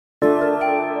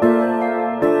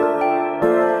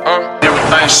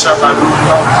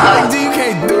You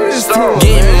can't do this to him.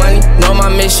 Getting money, know my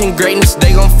mission, greatness,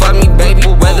 they gon' fuck me, baby.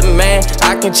 Weatherman,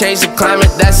 I can change the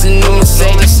climate, that's a new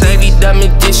Mercedes. Stevie the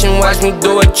magician, watch me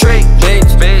do a trick, bitch.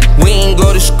 We ain't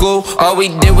go to school, all we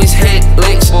did was hit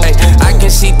licks. Ay, I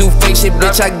can see through fake shit,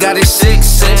 bitch, I got a 6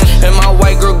 sense. And my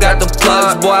white girl got the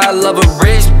plugs, boy, I love a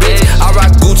rich bitch. I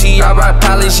rock Gucci, I rock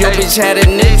Palace, your bitch had a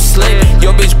nip slip.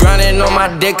 Your bitch grinding on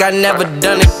my dick, I never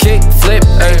done a kick flip.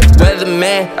 Ay,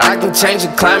 weatherman, I can change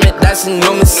the climate, that's a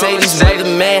new Mercedes.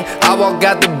 Weatherman, I walk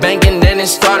out the bank and then it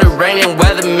started raining.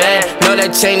 Weatherman, know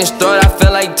that chain is thought, I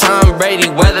feel like Tom Brady.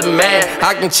 Weatherman,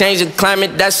 I can change the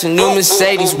climate, that's a new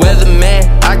Mercedes. Weatherman,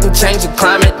 I can change the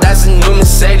climate, that's a new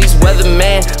Mercedes.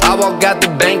 Weatherman, I walk out the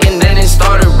bank and then it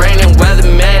started raining.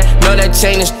 Weatherman, know that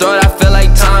chain is thought, I feel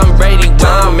like Tom Brady.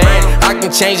 Weatherman, I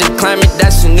can change the climate,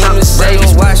 that's a new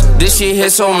Mercedes. Watch, this shit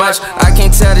hit so much, I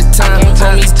can't tell the time.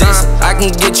 Homies this, I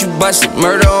can get you busted,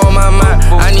 murder on my mind.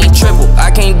 I need triple, I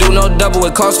can't do no double,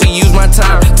 it costs to use my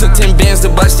time. Took 10 bands to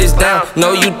bust this down,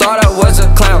 no you thought I was a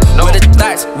clown. Where the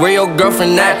thoughts, where your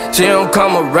girlfriend at? She don't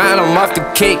come around, I'm off the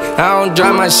cake. I don't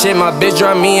drive my shit, my bitch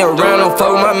drive me around. Don't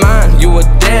fuck with my mind, you a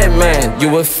dead man,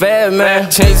 you a fair man.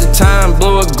 Change the time,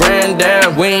 blew a grand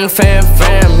down, we ain't fam.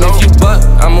 If you buck,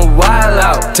 I'ma wild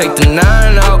out, take the 9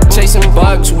 out. Chasing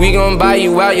bucks, we gon' buy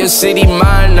you out, your city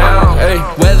mine now. Hey,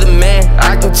 weatherman,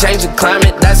 I can change the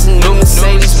climate, that's a new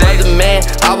Mercedes. Weatherman,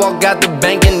 I walk out the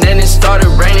bank and then it started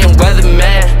raining.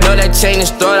 Weatherman, know that chain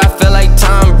is thought, I feel like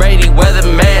Tom Brady.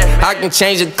 Weatherman, I can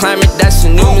change the climate, that's a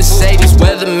new Mercedes.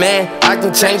 Weatherman, I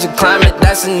can change the climate,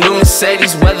 that's a new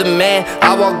Mercedes. Weatherman,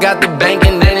 I walk out the bank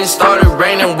and then it started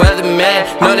raining.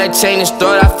 Weatherman, know that chain is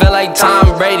thought, I feel like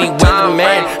Tom Brady.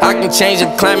 Weatherman, I can change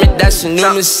the climate, that's a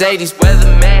new Mercedes.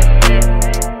 Weatherman.